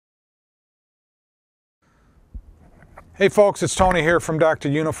Hey folks, it's Tony here from Dr.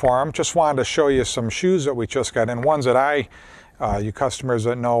 Uniform. Just wanted to show you some shoes that we just got in. Ones that you customers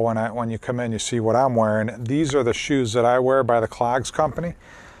that know when you come in, you see what I'm wearing. These are the shoes that I wear by the Klogs company.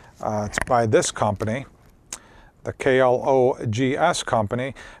 It's by this company, the Klogs company.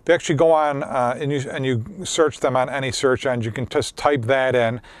 If you actually go on and you search them on any search engine, you can just type that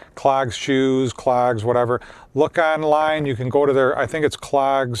in, Klogs shoes, Klogs, whatever. Look online, you can go to their, I think it's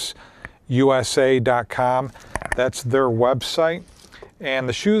klogsusa.com. That's their website. And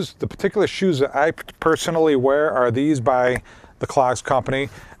the shoes, the particular shoes that I personally wear are these by the Klogs company.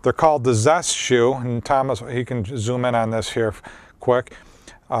 They're called the Zest shoe, and Thomas, he can zoom in on this here quick.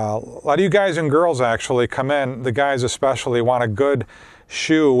 A lot of you guys and girls actually come in, the guys especially, want a good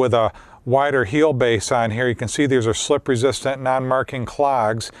shoe with a wider heel base on here. You can see these are slip resistant, non-marking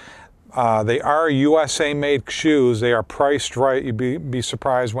clogs. They are USA made shoes. They are priced right. You'd be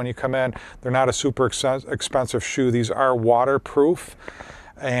surprised when you come in. They're not a super expensive shoe. These are waterproof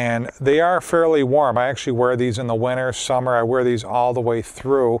and they are fairly warm. I actually wear these in the winter, summer. I wear these all the way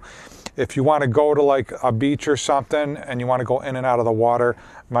through. If you want to go to like a beach or something and you want to go in and out of the water,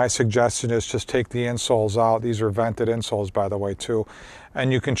 my suggestion is just take the insoles out. These are vented insoles, by the way, too.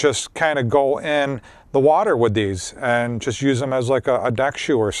 And you can just kind of go in the water with these and just use them as like a deck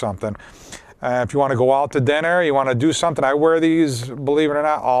shoe or something. If you want to go out to dinner, you want to do something, I wear these, believe it or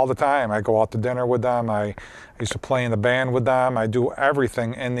not, all the time. I go out to dinner with them. I used to play in the band with them. I do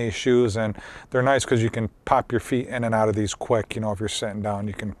everything in these shoes, and they're nice because you can pop your feet in and out of these quick. You know, if you're sitting down,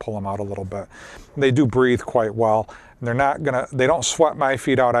 you can pull them out a little bit. They do breathe quite well. They're not gonna, they don't sweat my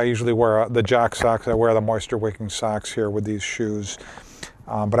feet out. I usually wear the jock socks. I wear the moisture wicking socks here with these shoes.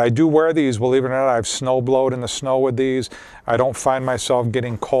 But I do wear these, believe it or not. I've snowblowed in the snow with these. I don't find myself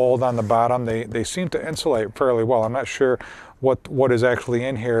getting cold on the bottom. They seem to insulate fairly well. I'm not sure what is actually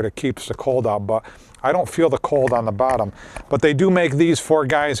in here that keeps the cold out, but I don't feel the cold on the bottom. But they do make these for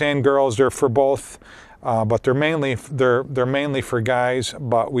guys and girls. They're for both, but they're mainly for guys,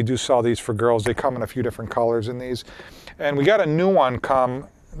 but we do sell these for girls. They come in a few different colors in these. And we got a new one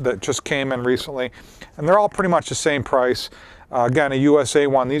that just came in recently, and they're all pretty much the same price. Again, a USA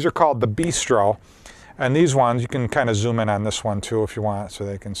one. These are called the Bistro. And these ones, you can kind of zoom in on this one too if you want so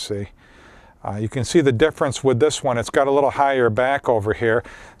they can see. You can see the difference with this one. It's got a little higher back over here.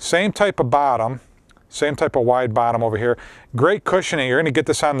 Same type of bottom, same type of wide bottom over here. Great cushioning. You're going to get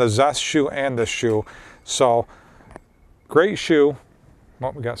this on the Zest shoe and this shoe. So, great shoe.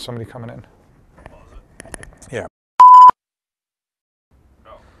 Oh, we got somebody coming in. Yeah.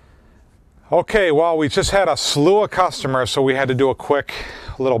 Okay, well, we just had a slew of customers, so we had to do a quick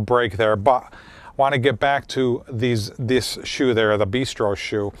little break there. But I want to get back to this shoe there, the Bistro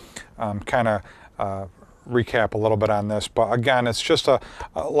shoe. Kind of recap a little bit on this. But again, it's just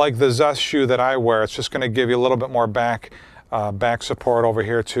like the Zest shoe that I wear. It's just going to give you a little bit more back support over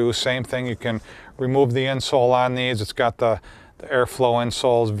here too. Same thing. You can remove the insole on these. It's got the airflow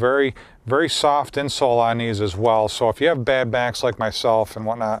insoles. Very, very soft insole on these as well. So if you have bad backs like myself and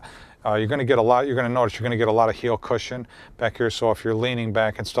whatnot, you're going to get a lot. You're going to notice you're going to get a lot of heel cushion back here. So if you're leaning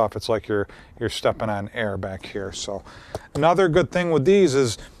back and stuff, it's like you're stepping on air back here. So another good thing with these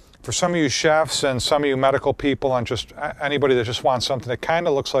is for some of you chefs and some of you medical people and just anybody that just wants something that kind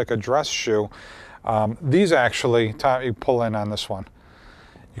of looks like a dress shoe. These actually, Tom, you pull in on this one.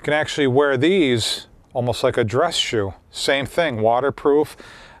 You can actually wear these almost like a dress shoe. Same thing, waterproof.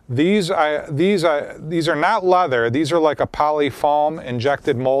 These are not leather. These are like a polyfoam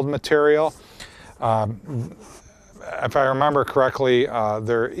injected mold material. If I remember correctly,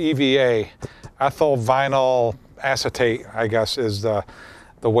 they're EVA, ethyl vinyl acetate, I guess, is the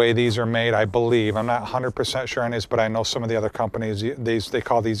way these are made, I believe. I'm not 100% sure on this, but I know some of the other companies, they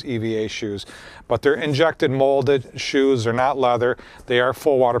call these EVA shoes. But they're injected molded shoes. They're not leather. They are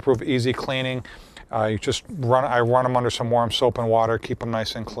full waterproof, easy cleaning. I run them under some warm soap and water, keep them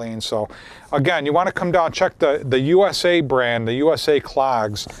nice and clean. So again, you want to come down, check the USA brand, the USA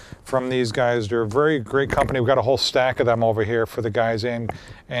Klogs from these guys. They're a very great company. We've got a whole stack of them over here for the guys and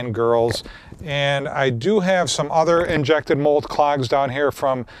girls. And I do have some other injected mold clogs down here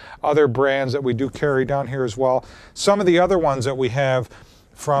from other brands that we do carry down here as well. Some of the other ones that we have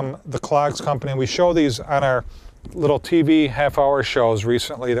from the Klogs company, we show these on our little TV half-hour shows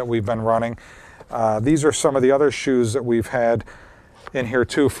recently that we've been running. These are some of the other shoes that we've had in here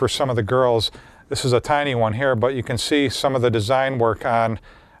too for some of the girls. This is a tiny one here, but you can see some of the design work on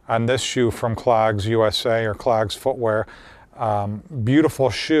this shoe from Klogs USA or Klogs Footwear. Beautiful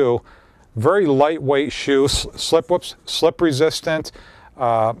shoe, very lightweight shoe, slip resistant.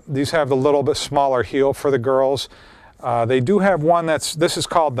 These have the little bit smaller heel for the girls. They do have one this is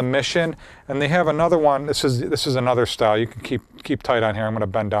called the Mission, and they have another one. This is another style. You can keep tight on here. I'm going to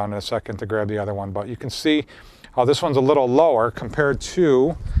bend down in a second to grab the other one, but you can see how this one's a little lower compared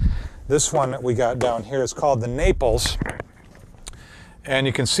to this one that we got down here. It's called the Naples. And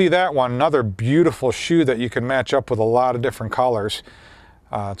you can see that one, another beautiful shoe that you can match up with a lot of different colors.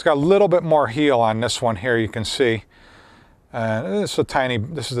 It's got a little bit more heel on this one here, you can see. This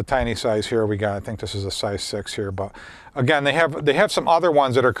is a tiny size here we got. I think this is a size 6 here, but again, they have some other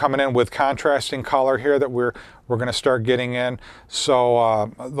ones that are coming in with contrasting color here that we're going to start getting in.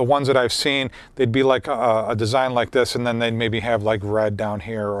 So the ones that I've seen, they'd be like a design like this, and then they'd maybe have like red down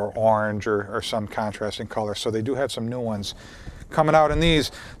here or orange or some contrasting color. So they do have some new ones coming out in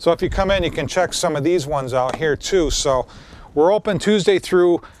these. So if you come in, you can check some of these ones out here too. So we're open Tuesday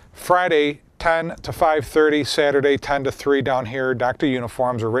through Friday, 10 to 5:30, Saturday 10 to 3 down here. Dr.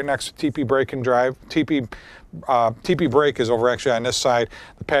 Uniforms. We're right next to TP Break and Drive. TP Break is over actually on this side.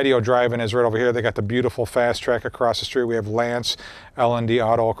 The patio drive-in is right over here. They got the beautiful Fast Track across the street. We have Lance L&D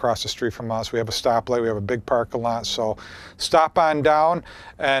Auto across the street from us. We have a stoplight. We have a big parking lot. So stop on down.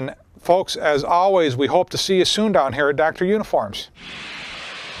 And folks, as always, we hope to see you soon down here at Dr. Uniforms.